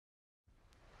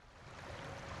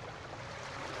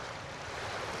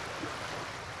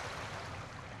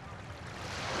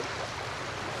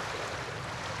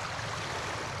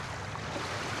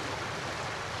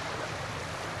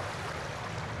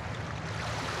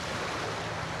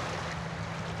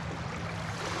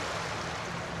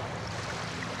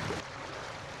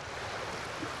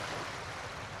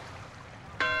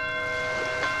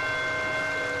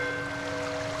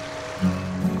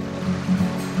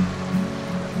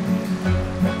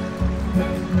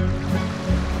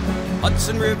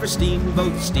Hudson River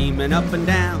steamboats steaming up and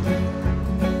down,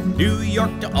 New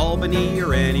York to Albany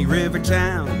or any river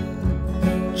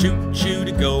town. Choo-choo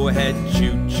to go ahead,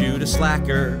 choo-choo to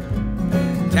slacker.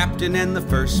 Captain and the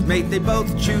first mate, they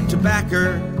both chew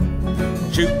tobacco.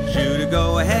 Choo-choo to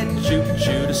go ahead,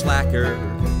 choo-choo to slacker.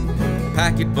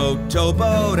 Packet boat,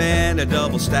 towboat, and a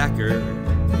double stacker.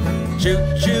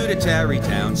 Choo-choo to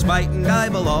Tarrytown, Spite and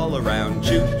Dival all around.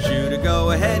 Choo-choo to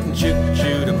go ahead and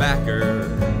choo-choo to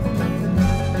backer.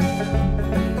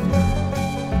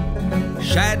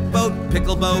 Shad boat,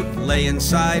 pickle boat, laying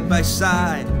side by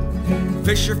side.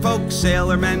 Fisher folk,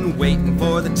 sailormen, waiting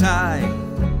for the tide.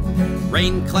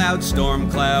 Rain cloud, storm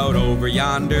cloud, over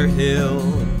yonder hill.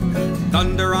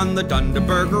 Thunder on the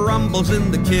Dunderberg, rumbles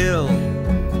in the kill.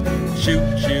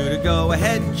 Choo-choo to go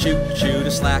ahead, choo-choo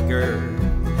to slacker.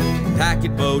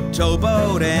 Packet boat,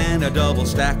 towboat, and a double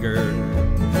stacker.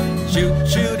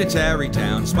 Choo-choo to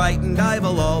Tarrytown, Spite and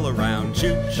Dival all around.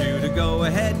 Choo-choo to go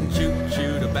ahead and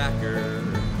choo-choo to backer.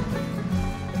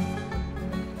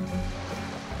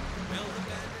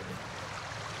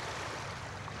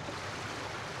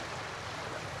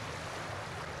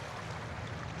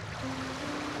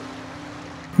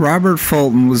 Robert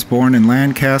Fulton was born in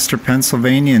Lancaster,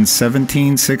 Pennsylvania in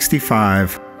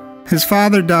 1765. His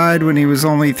father died when he was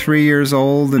only 3 years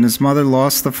old, and his mother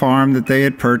lost the farm that they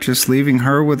had purchased, leaving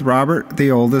her with Robert, the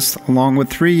oldest, along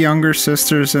with 3 younger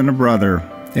sisters and a brother,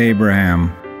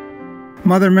 Abraham.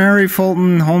 Mother Mary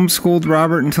Fulton homeschooled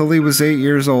Robert until he was 8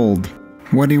 years old.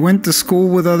 When he went to school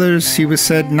with others, he was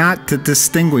said not to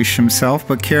distinguish himself,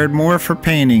 but cared more for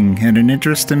painting and an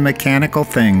interest in mechanical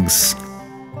things.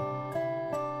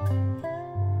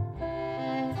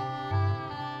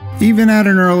 Even at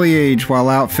an early age, while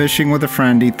out fishing with a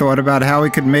friend, he thought about how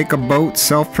he could make a boat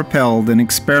self-propelled and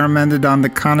experimented on the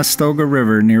Conestoga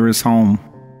River near his home.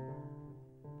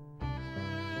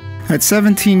 At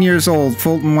 17 years old,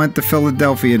 Fulton went to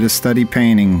Philadelphia to study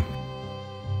painting.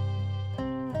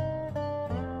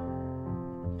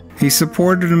 He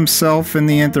supported himself in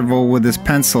the interval with his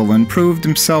pencil and proved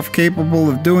himself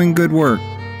capable of doing good work,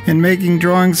 in making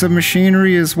drawings of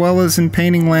machinery as well as in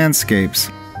painting landscapes.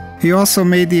 He also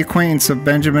made the acquaintance of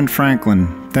Benjamin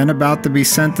Franklin, then about to be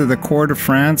sent to the court of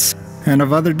France, and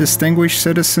of other distinguished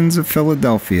citizens of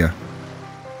Philadelphia.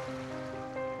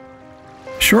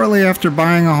 Shortly after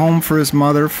buying a home for his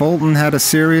mother, Fulton had a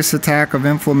serious attack of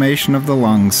inflammation of the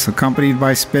lungs, accompanied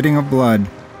by spitting of blood.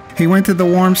 He went to the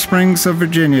warm springs of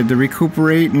Virginia to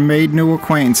recuperate and made new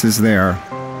acquaintances there.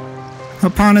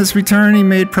 Upon his return, he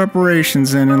made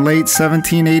preparations, and in late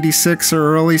 1786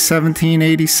 or early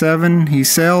 1787, he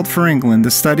sailed for England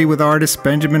to study with artist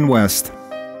Benjamin West.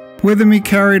 With him he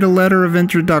carried a letter of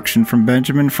introduction from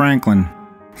Benjamin Franklin.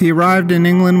 He arrived in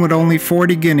England with only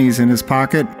 40 guineas in his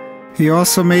pocket. He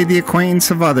also made the acquaintance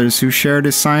of others who shared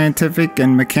his scientific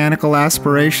and mechanical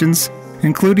aspirations,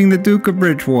 including the Duke of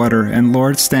Bridgewater and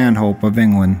Lord Stanhope of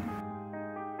England.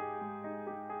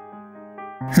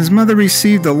 His mother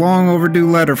received a long overdue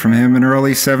letter from him in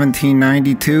early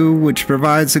 1792, which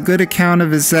provides a good account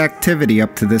of his activity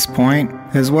up to this point,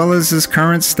 as well as his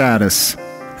current status.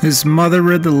 His mother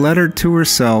read the letter to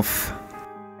herself.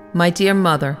 My dear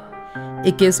mother,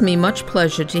 it gives me much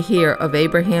pleasure to hear of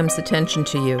Abraham's attention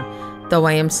to you, though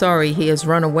I am sorry he has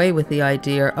run away with the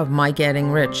idea of my getting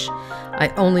rich.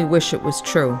 I only wish it was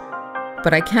true,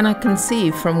 but I cannot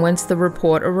conceive from whence the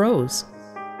report arose.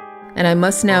 And I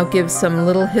must now give some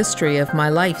little history of my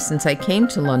life since I came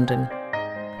to London.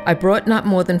 I brought not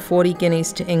more than 40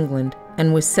 guineas to England,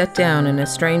 and was set down in a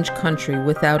strange country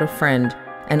without a friend,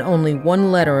 and only one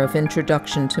letter of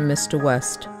introduction to Mr.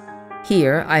 West.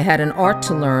 Here I had an art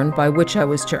to learn by which I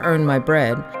was to earn my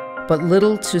bread, but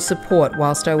little to support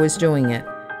whilst I was doing it,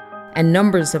 and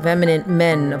numbers of eminent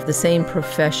men of the same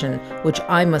profession which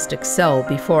I must excel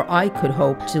before I could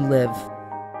hope to live.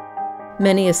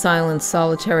 Many a silent,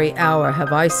 solitary hour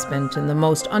have I spent in the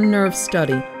most unnerved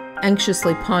study,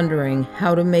 anxiously pondering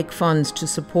how to make funds to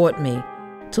support me,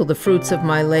 till the fruits of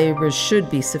my labors should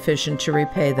be sufficient to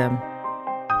repay them.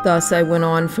 Thus I went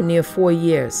on for near 4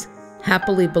 years,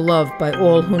 happily beloved by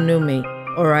all who knew me,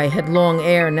 or I had long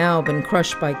ere now been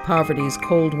crushed by poverty's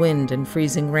cold wind and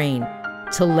freezing rain,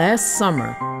 till last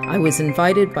summer I was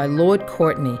invited by Lord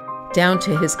Courtenay down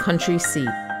to his country seat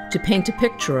to paint a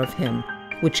picture of him,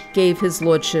 which gave his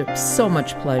lordship so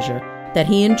much pleasure that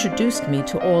he introduced me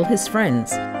to all his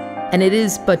friends. And it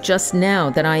is but just now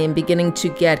that I am beginning to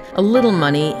get a little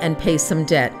money and pay some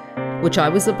debt, which I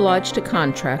was obliged to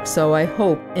contract, so I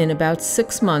hope in about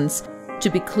 6 months to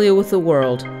be clear with the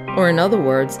world, or in other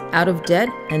words, out of debt,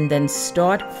 and then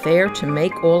start fair to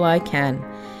make all I can.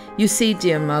 You see,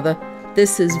 dear mother,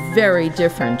 This is very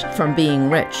different from being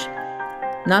rich.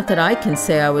 Not that I can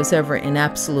say I was ever in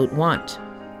absolute want.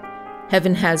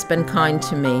 Heaven has been kind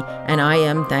to me, and I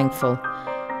am thankful.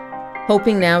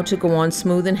 Hoping now to go on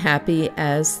smooth and happy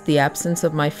as the absence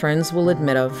of my friends will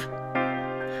admit of.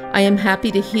 I am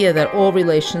happy to hear that all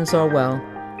relations are well.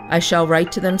 I shall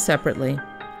write to them separately.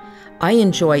 I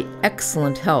enjoy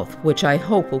excellent health, which I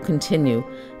hope will continue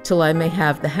till I may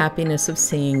have the happiness of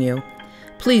seeing you.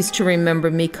 Please to remember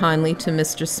me kindly to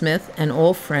Mr. Smith and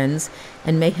all friends,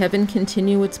 and may heaven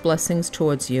continue its blessings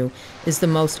towards you, is the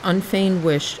most unfeigned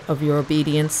wish of your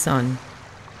obedient son,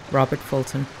 Robert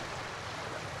Fulton.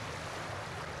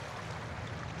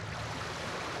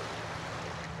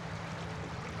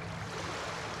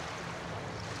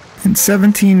 In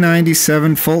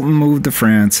 1797, Fulton moved to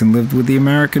France and lived with the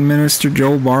American minister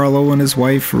Joe Barlow and his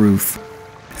wife Ruth.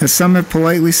 As some have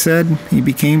politely said, he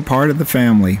became part of the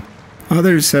family.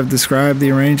 Others have described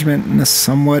the arrangement in a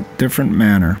somewhat different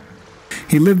manner.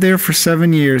 He lived there for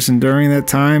 7 years, and during that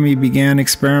time he began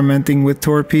experimenting with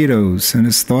torpedoes, and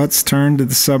his thoughts turned to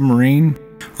the submarine,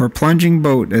 or plunging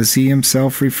boat as he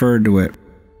himself referred to it.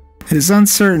 It is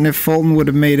uncertain if Fulton would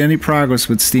have made any progress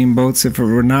with steamboats if it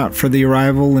were not for the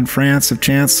arrival in France of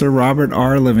Chancellor Robert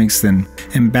R. Livingston,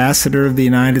 Ambassador of the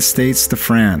United States to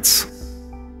France.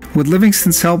 With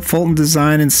Livingston's help, Fulton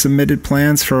designed and submitted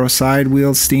plans for a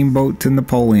side-wheeled steamboat to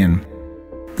Napoleon.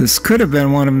 This could have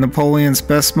been one of Napoleon's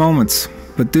best moments,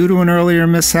 but due to an earlier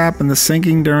mishap and the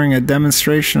sinking during a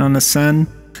demonstration on the Seine,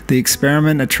 the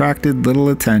experiment attracted little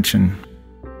attention.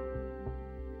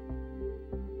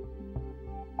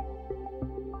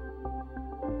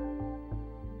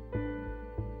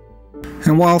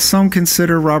 And while some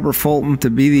consider Robert Fulton to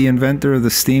be the inventor of the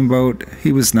steamboat,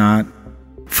 he was not.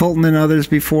 Fulton and others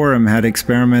before him had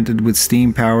experimented with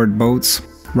steam-powered boats.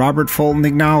 Robert Fulton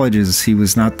acknowledges he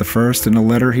was not the first in a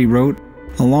letter he wrote,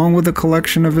 along with a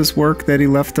collection of his work that he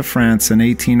left to France in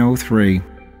 1803.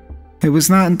 It was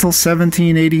not until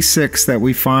 1786 that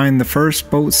we find the first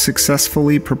boat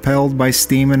successfully propelled by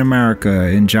steam in America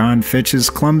in John Fitch's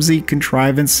clumsy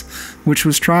contrivance, which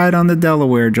was tried on the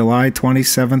Delaware July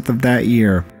 27th of that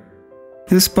year.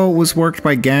 This boat was worked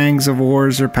by gangs of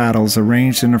oars or paddles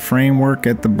arranged in a framework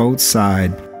at the boat's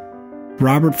side.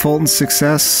 Robert Fulton's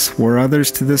success, where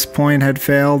others to this point had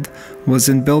failed, was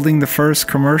in building the first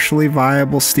commercially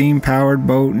viable steam-powered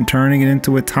boat and turning it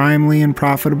into a timely and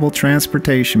profitable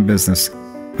transportation business.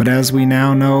 But as we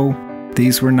now know,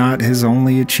 these were not his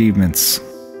only achievements.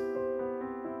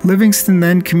 Livingston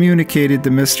then communicated to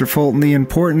Mr. Fulton the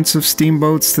importance of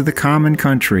steamboats to the common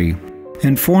country,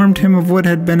 informed him of what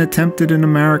had been attempted in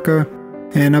America,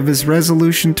 and of his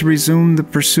resolution to resume the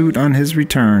pursuit on his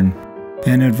return,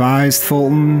 and advised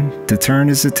Fulton to turn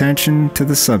his attention to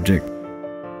the subject.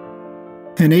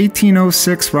 In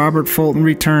 1806, Robert Fulton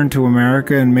returned to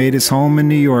America and made his home in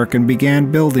New York and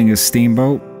began building a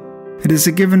steamboat. It is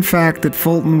a given fact that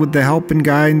Fulton, with the help and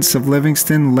guidance of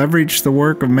Livingston, leveraged the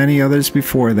work of many others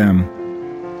before them.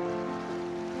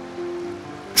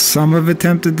 Some have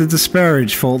attempted to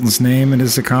disparage Fulton's name and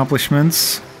his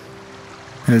accomplishments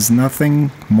as nothing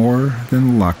more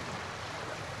than luck.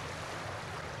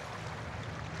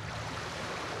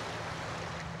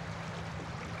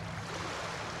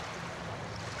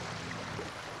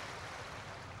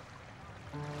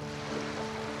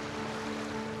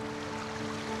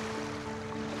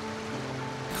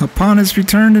 Upon his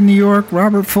return to New York,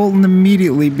 Robert Fulton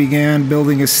immediately began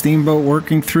building a steamboat,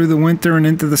 working through the winter and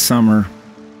into the summer.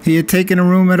 He had taken a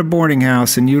room at a boarding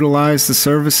house and utilized the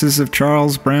services of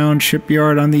Charles Brown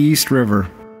Shipyard on the East River.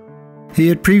 He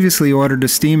had previously ordered a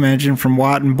steam engine from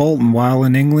Watt and Bolton while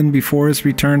in England before his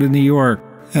return to New York,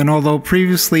 and although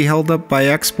previously held up by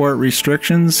export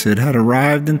restrictions, it had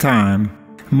arrived in time.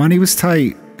 Money was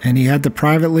tight, and he had to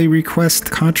privately request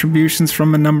contributions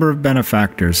from a number of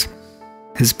benefactors.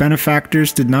 His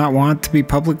benefactors did not want to be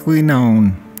publicly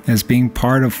known as being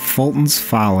part of Fulton's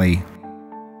folly.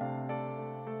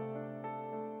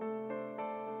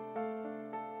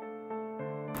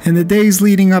 In the days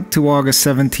leading up to August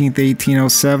 17,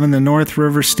 1807, the North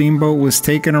River steamboat was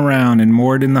taken around and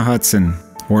moored in the Hudson,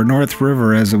 or North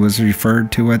River as it was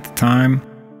referred to at the time.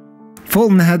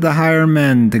 Fulton had to hire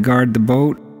men to guard the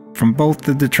boat from both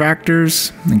the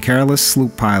detractors and careless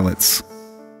sloop pilots.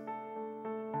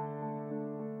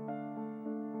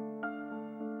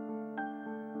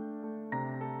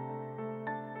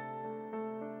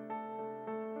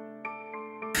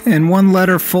 In one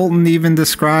letter, Fulton even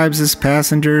describes his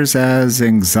passengers as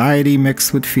anxiety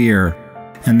mixed with fear,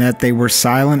 and that they were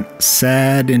silent,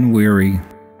 sad, and weary.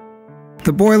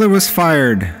 The boiler was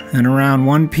fired, and around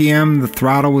 1 p.m. the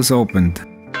throttle was opened.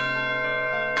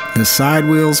 The side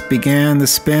wheels began to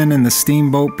spin and the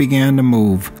steamboat began to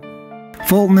move.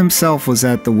 Fulton himself was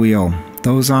at the wheel.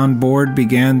 Those on board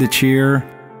began to cheer,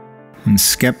 and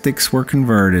skeptics were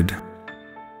converted.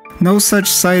 No such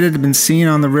sight had been seen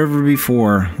on the river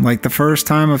before. Like the first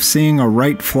time of seeing a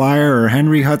Wright Flyer or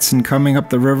Henry Hudson coming up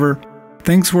the river,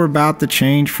 things were about to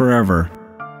change forever.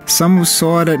 Some who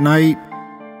saw it at night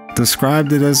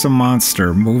described it as a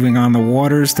monster, moving on the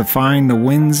waters, defying the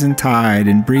winds and tide,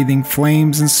 and breathing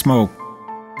flames and smoke.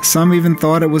 Some even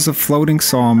thought it was a floating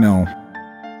sawmill.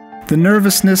 The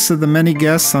nervousness of the many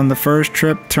guests on the first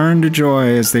trip turned to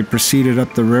joy as they proceeded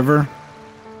up the river.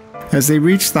 As they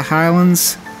reached the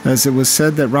highlands, as it was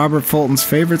said that Robert Fulton's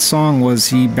favorite song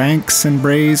was "Ye Banks and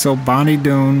Braes o' Bonnie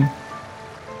Doon,"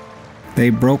 they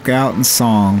broke out in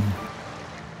song.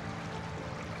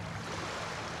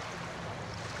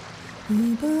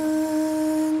 Ye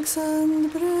banks and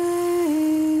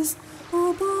braes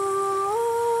o'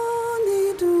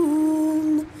 bonnie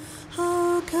Doon,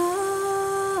 how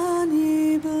can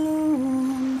ye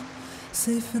bloom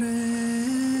sae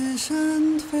fresh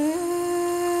and fair?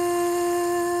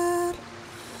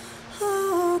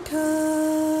 How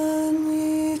can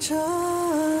ye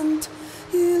chant,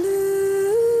 ye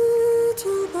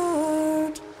little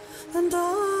bird, and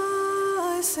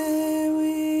I say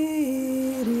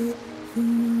weary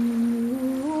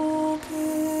who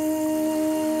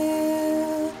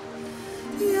care?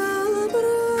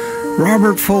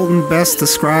 Robert Fulton best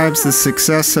describes the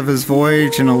success of his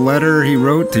voyage in a letter he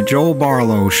wrote to Joel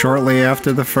Barlow shortly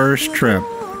after the first trip.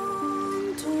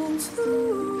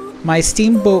 My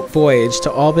steamboat voyage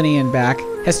to Albany and back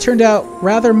has turned out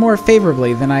rather more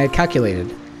favorably than I had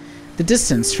calculated. The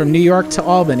distance from New York to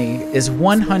Albany is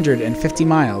 150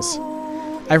 miles.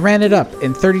 I ran it up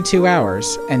in 32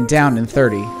 hours and down in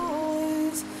 30.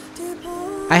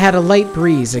 I had a light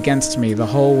breeze against me the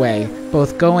whole way,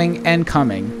 both going and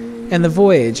coming, and the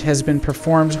voyage has been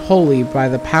performed wholly by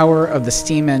the power of the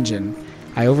steam engine.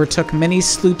 I overtook many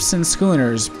sloops and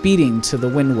schooners beating to the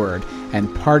windward,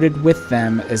 and parted with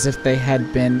them as if they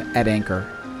had been at anchor.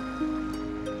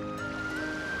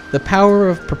 The power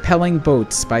of propelling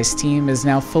boats by steam is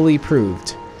now fully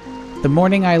proved. The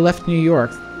morning I left New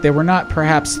York, there were not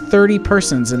perhaps 30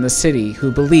 persons in the city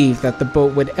who believed that the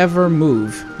boat would ever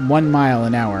move 1 mile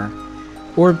an hour,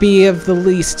 or be of the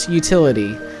least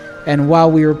utility, and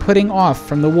while we were putting off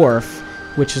from the wharf,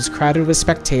 which was crowded with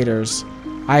spectators,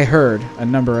 I heard a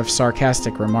number of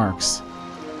sarcastic remarks.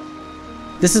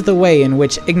 This is the way in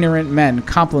which ignorant men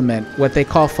compliment what they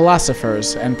call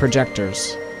philosophers and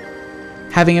projectors.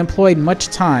 Having employed much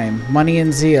time, money,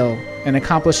 and zeal in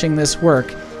accomplishing this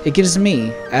work, it gives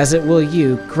me, as it will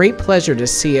you, great pleasure to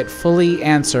see it fully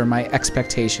answer my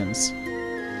expectations.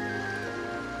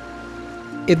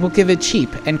 It will give a cheap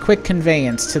and quick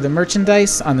conveyance to the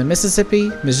merchandise on the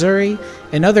Mississippi, Missouri,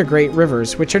 and other great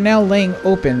rivers which are now laying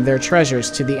open their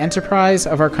treasures to the enterprise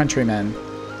of our countrymen.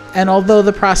 And although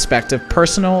the prospect of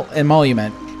personal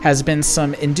emolument has been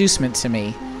some inducement to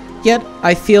me, yet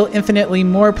I feel infinitely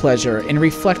more pleasure in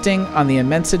reflecting on the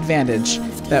immense advantage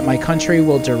that my country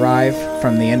will derive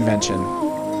from the invention.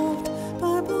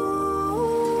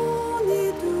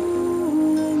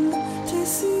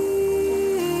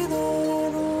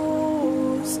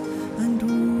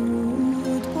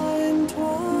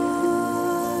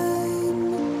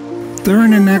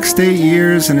 During the next 8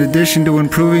 years, in addition to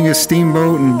improving his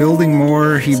steamboat and building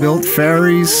more, he built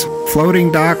ferries,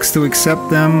 floating docks to accept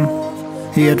them.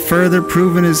 He had further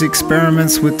proven his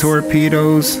experiments with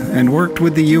torpedoes and worked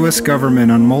with the U.S.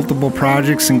 government on multiple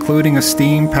projects, including a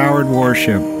steam-powered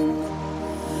warship.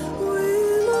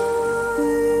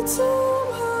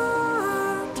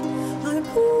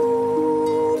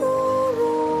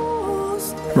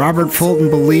 Robert Fulton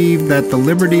believed that the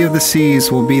liberty of the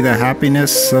seas will be the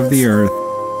happiness of the earth.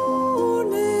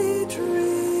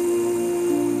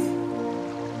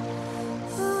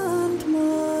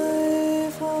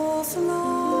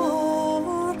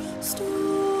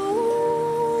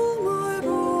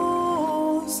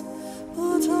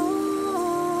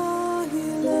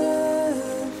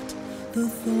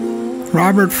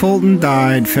 Robert Fulton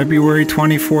died February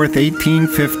 24,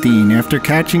 1815, after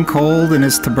catching cold and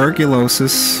his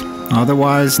tuberculosis,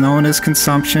 otherwise known as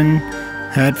consumption,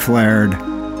 had flared.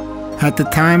 At the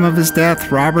time of his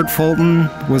death, Robert Fulton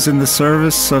was in the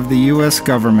service of the U.S.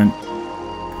 government.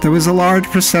 There was a large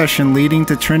procession leading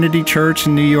to Trinity Church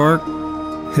in New York.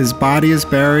 His body is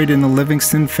buried in the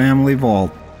Livingston family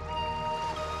vault.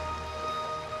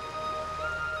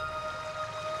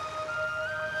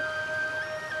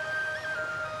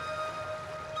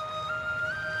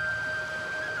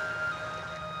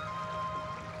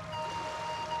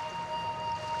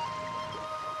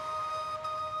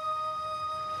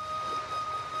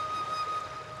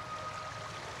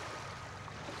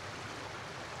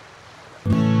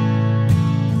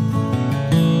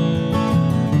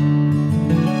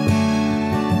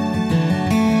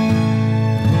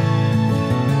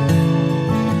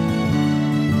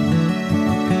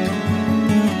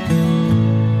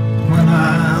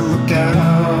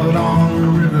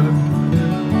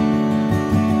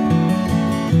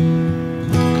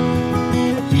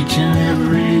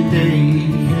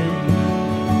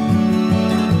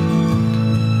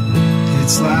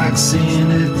 like seeing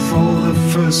it for the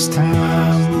first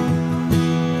time.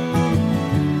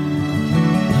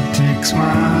 It takes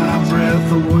my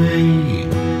breath away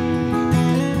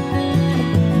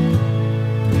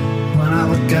when I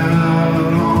look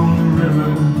out on the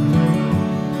river.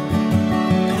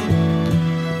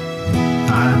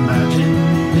 I imagine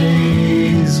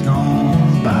days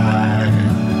gone by.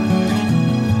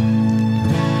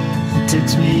 It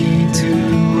takes me to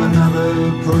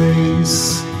another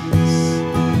place,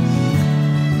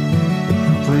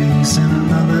 a place in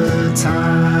another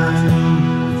time,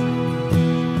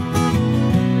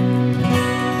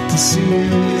 to see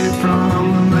it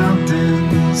from the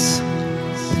mountains,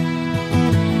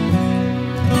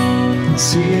 and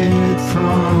see it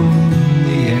from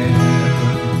the air,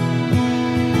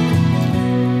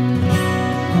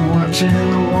 watching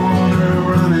the water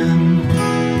running,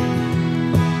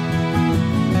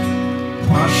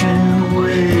 washing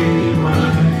away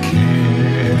my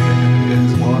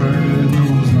cares. Water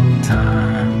knows no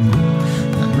time,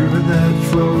 a river that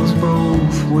flows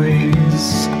both ways,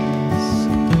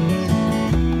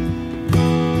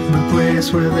 in the place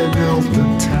where they built the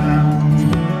town.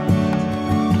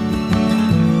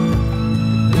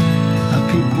 A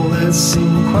people that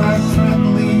seem quite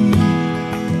friendly,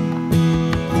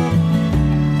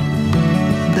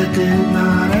 that did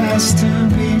not ask to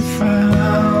be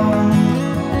found.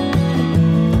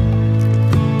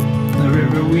 The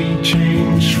river we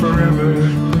changed forever,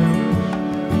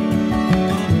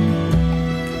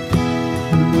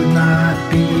 we would not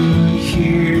be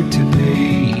here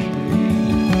today.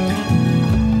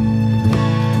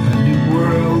 A new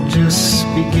world just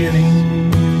beginning,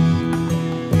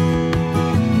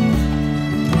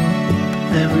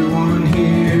 everyone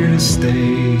here to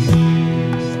stay.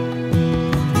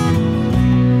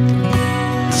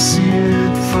 See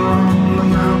it from the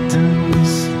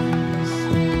mountains,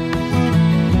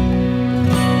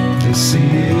 to see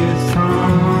it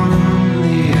from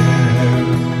the air,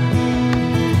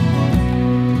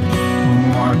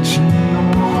 watching the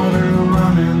water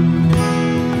running,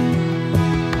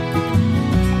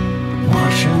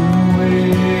 washing away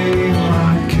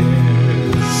my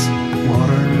cares.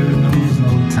 Water knows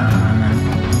no time.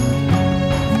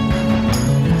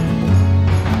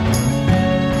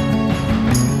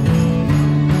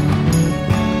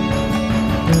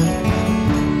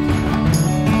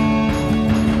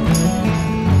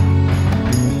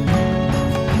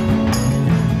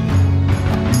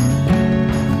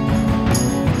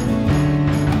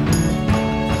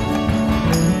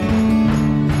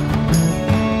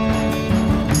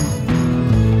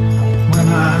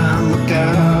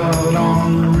 Out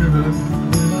on the river,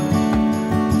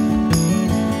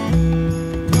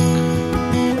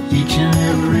 each and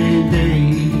every day,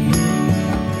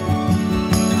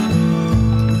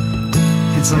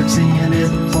 it's like seeing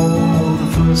it for the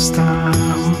first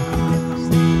time.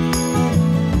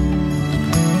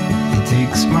 It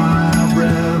takes my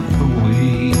breath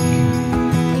away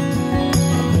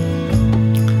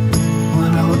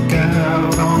when I look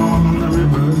out on the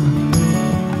river.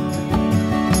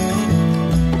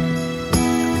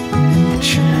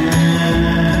 Each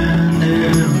and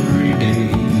every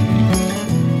day,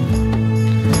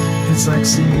 it's like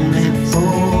seeing it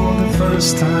for the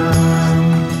first time.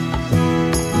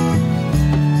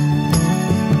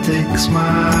 It takes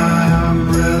my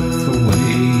breath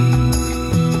away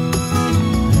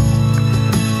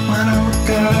when I look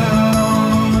out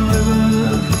on the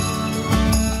river.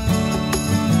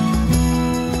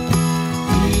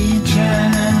 Each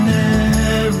and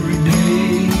every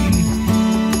day,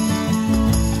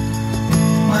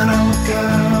 when I look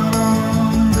out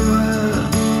on the river,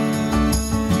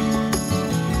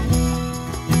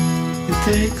 it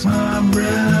takes my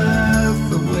breath